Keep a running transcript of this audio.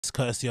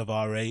courtesy of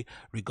RA,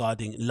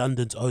 regarding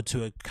London's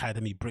O2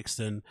 Academy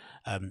Brixton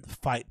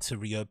fight to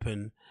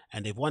reopen,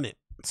 and they've won it.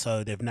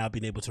 So they've now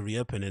been able to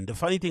reopen. And the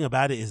funny thing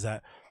about it is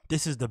that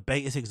this is the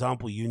best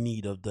example you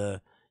need of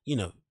the, you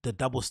know, the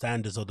double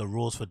standards or the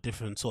rules for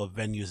different sort of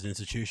venues and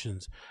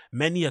institutions.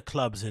 Many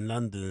clubs in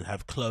London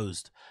have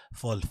closed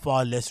for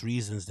far less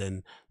reasons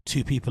than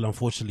two people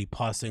unfortunately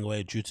passing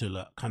away due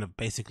to kind of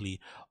basically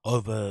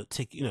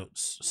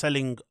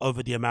selling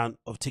over the amount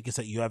of tickets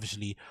that you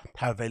actually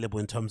have available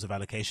in terms of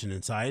allocation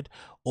inside,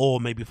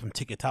 or maybe from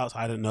ticket outs,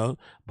 I don't know,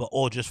 but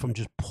or just from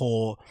just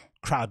poor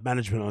crowd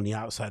management on the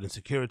outside and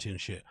security and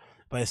shit.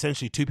 But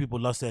essentially, two people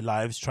lost their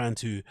lives trying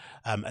to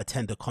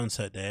attend a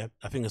concert there.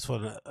 I think it's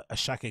for a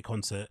Shake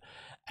concert.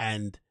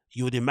 And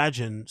you would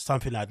imagine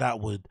something like that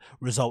would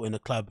result in a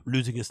club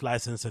losing its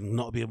license and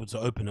not be able to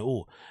open at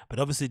all. But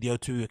obviously, the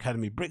O2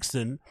 Academy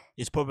Brixton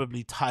is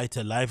probably tied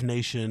to Live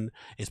Nation.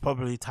 It's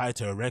probably tied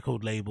to a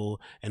record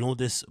label and all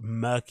this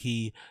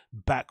murky,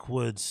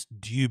 backwards,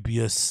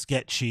 dubious,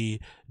 sketchy,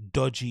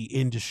 dodgy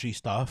industry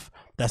stuff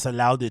that's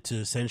allowed it to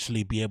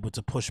essentially be able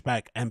to push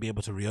back and be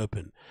able to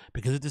reopen.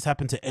 Because if this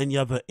happened to any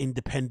other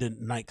independent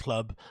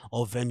nightclub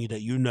or venue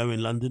that you know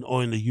in London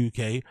or in the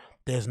UK,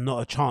 there's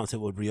not a chance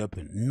it would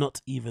reopen,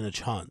 not even a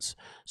chance.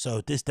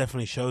 So this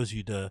definitely shows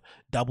you the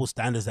double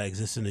standards that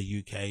exist in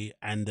the UK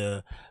and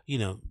the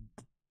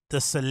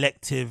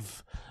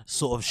selective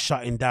sort of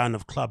shutting down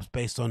of clubs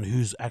based on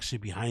who's actually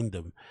behind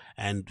them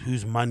and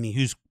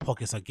whose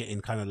pockets are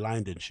getting kind of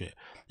lined and shit.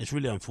 It's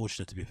really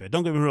unfortunate, to be fair.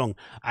 Don't get me wrong,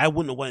 I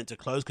wouldn't want it to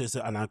close because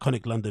it's an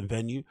iconic London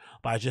venue,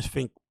 but I just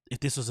think if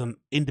this was an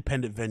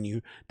independent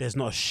venue, there's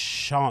not a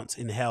chance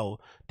in hell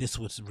this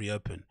would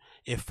reopen.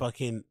 If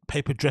fucking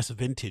Paper Dress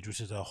Vintage,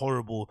 which is a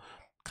horrible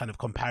kind of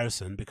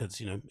comparison because,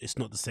 you know, it's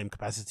not the same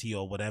capacity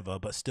or whatever,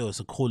 but still it's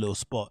a cool little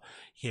spot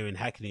here in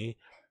Hackney.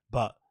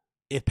 But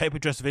if Paper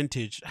Dress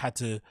Vintage had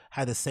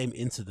the same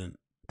incident,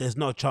 there's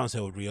no chance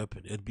it would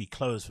reopen. It'd be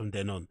closed from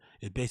then on.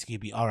 It'd basically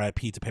be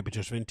RIP to Paper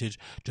Dress Vintage,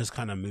 just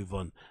kind of move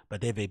on.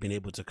 But they've been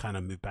able to kind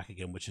of move back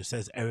again, which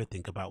says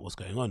everything about what's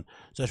going on.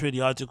 So it's really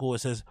the article. It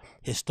says,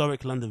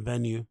 historic London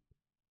venue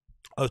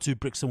O2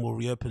 Brixton will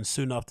reopen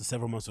soon after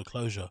several months of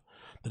closure.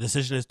 The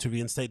decision is to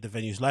reinstate the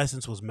venue's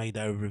license was made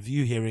at a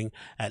review hearing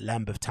at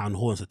Lambeth Town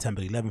Hall on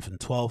September 11th and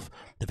 12th.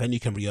 The venue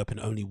can reopen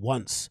only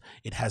once.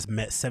 It has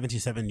met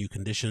 77 new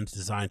conditions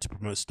designed to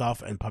promote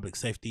staff and public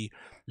safety.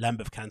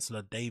 Lambeth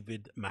Councillor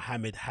David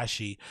Mohammed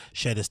Hashi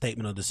shared a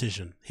statement on the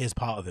decision. Here's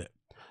part of it.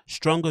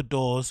 Stronger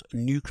doors,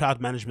 new crowd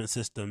management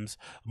systems,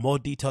 more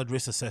detailed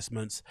risk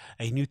assessments,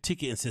 a new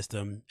ticketing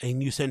system, a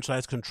new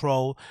centralized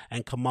control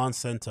and command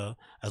center,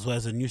 as well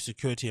as a new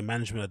security and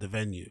management of the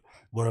venue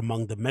were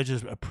among the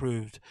measures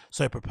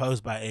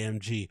proposed by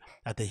AMG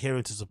at the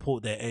hearing to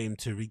support their aim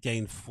to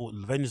regain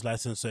the venue's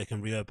license so it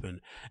can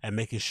reopen and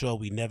making sure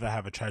we never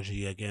have a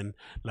tragedy again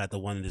like the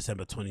one in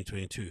December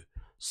 2022.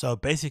 So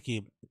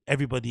basically,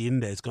 everybody in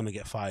there is going to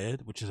get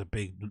fired, which is a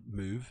big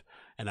move.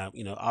 And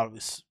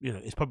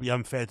it's probably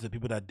unfair to the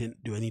people that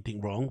didn't do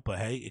anything wrong, but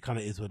hey, it kind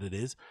of is what it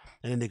is.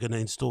 And then they're going to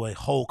install a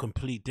whole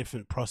complete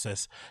different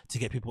process to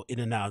get people in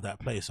and out of that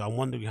place. So I'm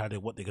wondering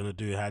what they're going to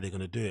do, how they're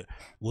going to do it.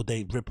 Will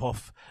they rip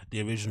off the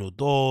original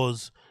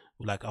doors?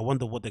 Like, I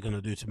wonder what they're going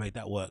to do to make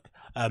that work.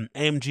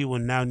 AMG will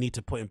now need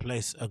to put in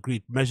place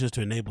agreed measures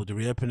to enable the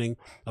reopening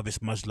of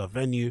its much-loved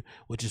venue,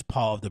 which is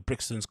part of the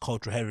Brixton's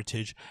cultural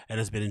heritage and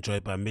has been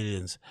enjoyed by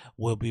millions.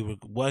 We'll be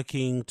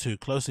working to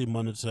closely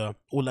monitor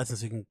all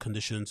licensing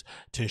conditions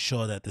to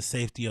ensure that the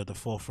safety of the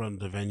forefront of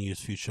the venue's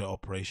future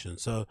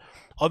operations. So,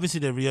 obviously,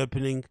 they're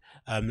reopening.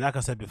 Like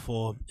I said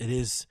before, it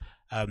is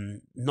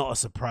not a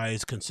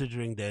surprise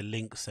considering their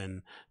links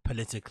and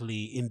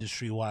politically,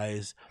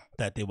 industry-wise,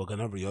 that they were going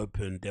to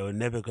reopen. They were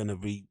never going to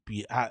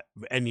be at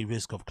any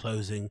risk of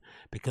closing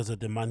because of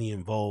the money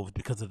involved,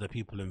 because of the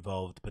people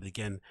involved. But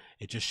again,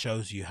 it just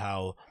shows you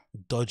how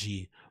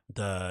dodgy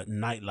the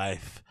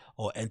nightlife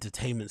or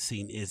entertainment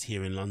scene is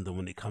here in London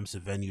when it comes to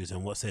venues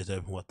and what stays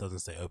open, what doesn't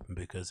stay open,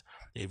 because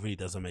it really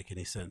doesn't make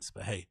any sense.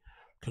 But hey,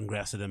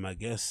 congrats to them, I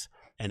guess,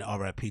 and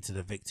RIP to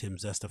the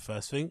victims. That's the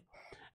first thing.